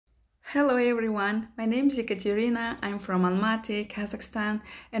Hello everyone, my name is Ekaterina, I'm from Almaty, Kazakhstan,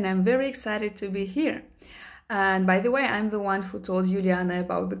 and I'm very excited to be here. And by the way, I'm the one who told Juliana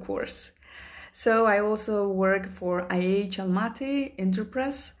about the course. So I also work for IH Almaty,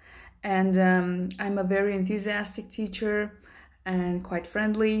 Interpress, and I'm a very enthusiastic teacher and quite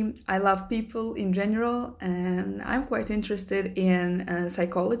friendly. I love people in general, and I'm quite interested in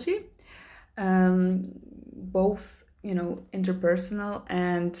psychology, both interpersonal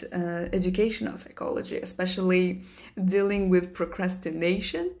and educational psychology, especially dealing with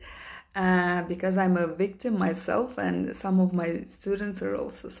procrastination, because I'm a victim myself and some of my students are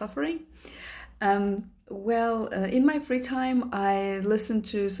also suffering. In my free time, I listen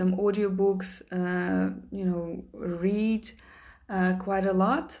to some audiobooks, read quite a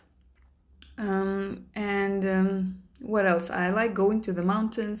lot. What else? I like going to the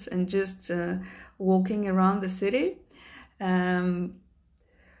mountains and just walking around the city.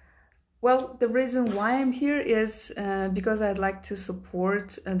 The reason why I'm here is because I'd like to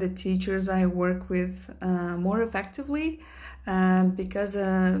support the teachers I work with more effectively. Because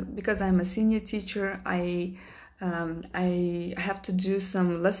I'm a senior teacher, I have to do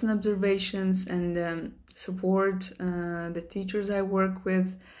some lesson observations and support the teachers I work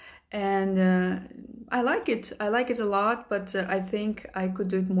with. And I like it. I like it a lot, but I think I could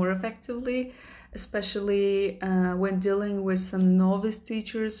do it more effectively, especially when dealing with some novice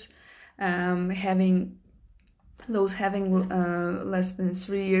teachers, having less than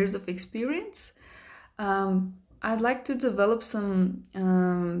 3 years of experience. I'd like to develop some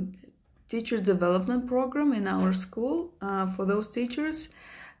teacher development program in our school for those teachers,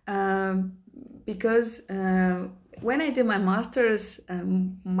 because when I did my master's,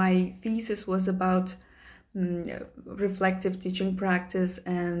 my thesis was about reflective teaching practice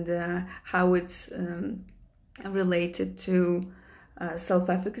and how it's related to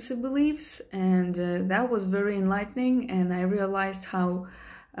self-efficacy beliefs, and that was very enlightening, and I realized how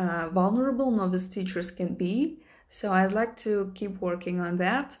vulnerable novice teachers can be. So I'd like to keep working on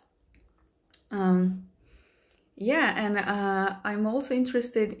that. I'm also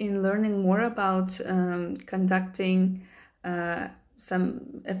interested in learning more about conducting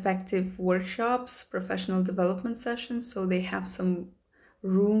some effective workshops, professional development sessions, so they have some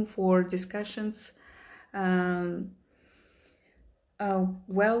room for discussions. That's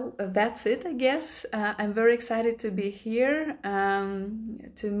it, I guess. I'm very excited to be here,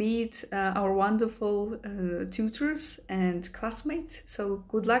 to meet our wonderful tutors and classmates. So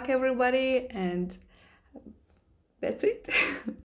good luck, everybody, and that's it.